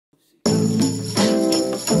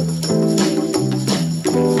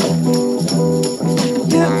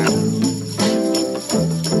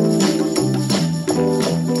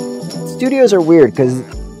Studios are weird because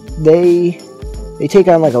they take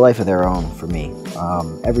on like a life of their own for me.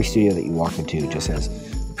 Every studio that you walk into just has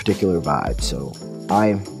a particular vibe, so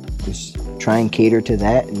I just try and cater to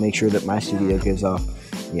that and make sure that my studio gives off,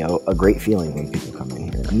 a great feeling when people come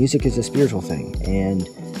in here. Music is a spiritual thing, and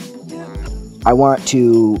I want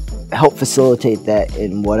to help facilitate that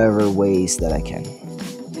in whatever ways that I can.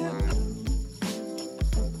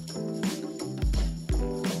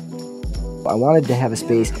 I wanted to have a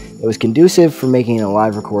space that was conducive for making a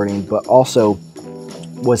live recording, but also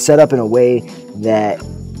was set up in a way that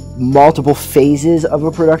multiple phases of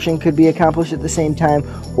a production could be accomplished at the same time,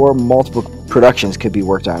 or multiple productions could be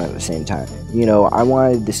worked on at the same time. I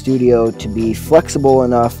wanted the studio to be flexible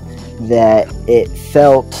enough that it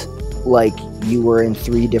felt like you were in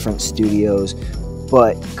 3 different studios,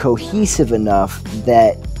 but cohesive enough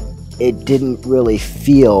that it didn't really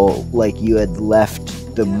feel like you had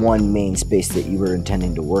left the one main space that you were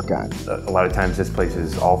intending to work on. A lot of times this place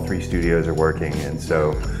is all 3 studios are working, and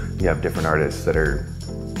so you have different artists that are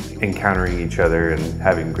encountering each other and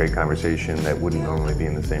having great conversation that wouldn't normally be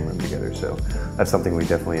in the same room together. So that's something we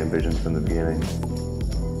definitely envisioned from the beginning.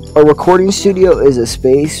 A recording studio is a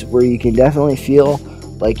space where you can definitely feel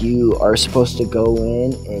like you are supposed to go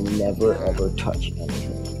in and never ever touch anything.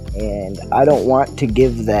 And I don't want to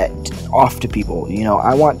give that off to people.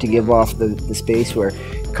 I want to give off the space where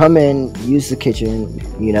come in, use the kitchen,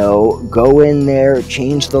 go in there,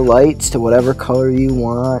 change the lights to whatever color you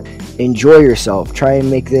want, enjoy yourself, try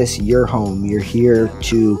and make this your home. You're here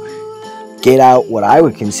to get out what I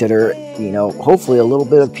would consider, hopefully a little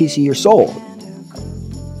bit of piece of your soul.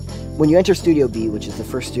 When you enter Studio B, which is the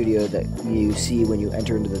first studio that you see when you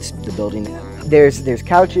enter into the building, there's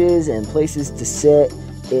couches and places to sit.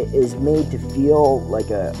 It is made to feel like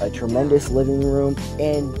a tremendous living room,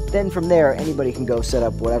 and then from there anybody can go set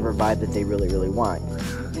up whatever vibe that they really, really want.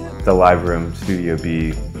 The live room, Studio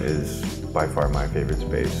B, is by far my favorite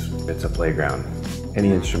space. It's a playground.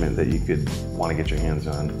 Any instrument that you could want to get your hands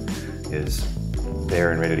on is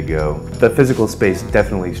there and ready to go. The physical space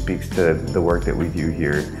definitely speaks to the work that we do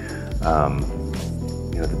here.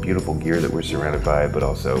 The beautiful gear that we're surrounded by, but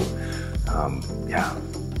also,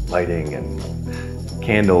 lighting and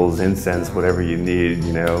candles, incense, whatever you need,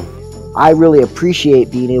 I really appreciate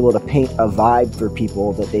being able to paint a vibe for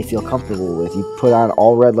people that they feel comfortable with. You put on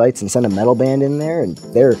all red lights and send a metal band in there, and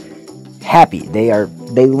they're happy. They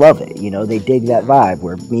love it. They dig that vibe.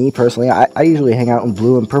 Where me personally, I usually hang out in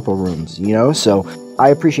blue and purple rooms. So I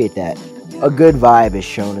appreciate that. A good vibe is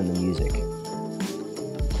shown in the music.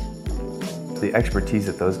 The expertise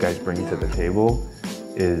that those guys bring to the table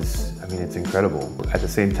is, it's incredible. At the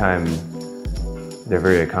same time, they're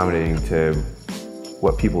very accommodating to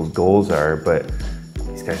what people's goals are, but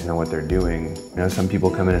these guys know what they're doing. Some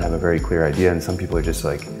people come in and have a very clear idea, and some people are just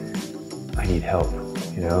like, I need help,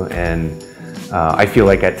 and I feel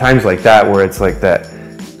like at times like that, where it's like that,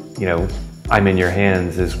 I'm in your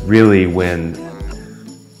hands, is really when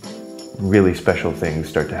really special things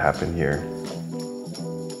start to happen here.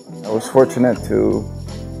 I was fortunate to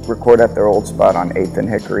record at their old spot on 8th and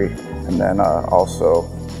Hickory, and then also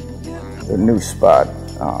the new spot,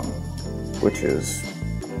 which is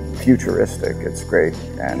futuristic. It's great,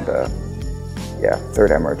 and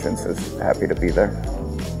Third Eye Merchants is happy to be there.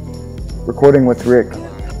 Recording with Rick,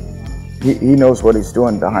 he knows what he's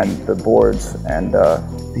doing behind the boards, and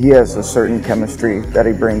he has a certain chemistry that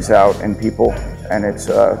he brings out in people, and it's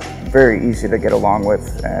very easy to get along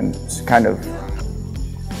with, and it's kind of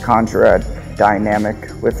conjure a dynamic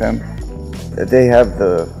with him. They have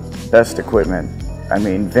the best equipment.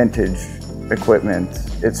 Vintage equipment.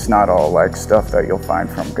 It's not all like stuff that you'll find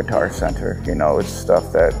from Guitar Center. It's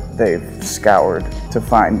stuff that they've scoured to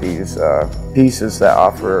find these pieces that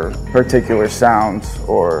offer particular sounds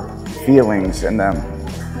or feelings in them.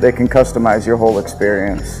 They can customize your whole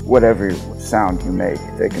experience. Whatever sound you make,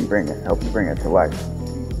 they can help you bring it to life.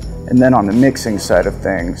 And then on the mixing side of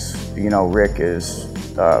things, Rick is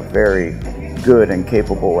very good and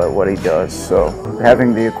capable at what he does. So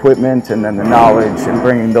having the equipment and then the knowledge and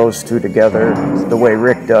bringing those two together the way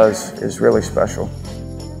Rick does is really special.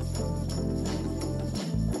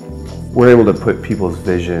 We're able to put people's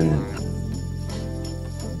vision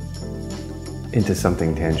into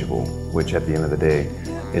something tangible, which at the end of the day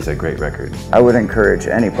is a great record. I would encourage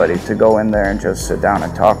anybody to go in there and just sit down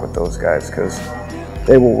and talk with those guys, because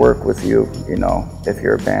they will work with you, if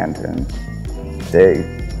you're a band, and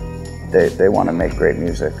they want to make great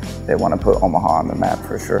music. They want to put Omaha on the map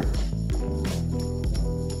for sure.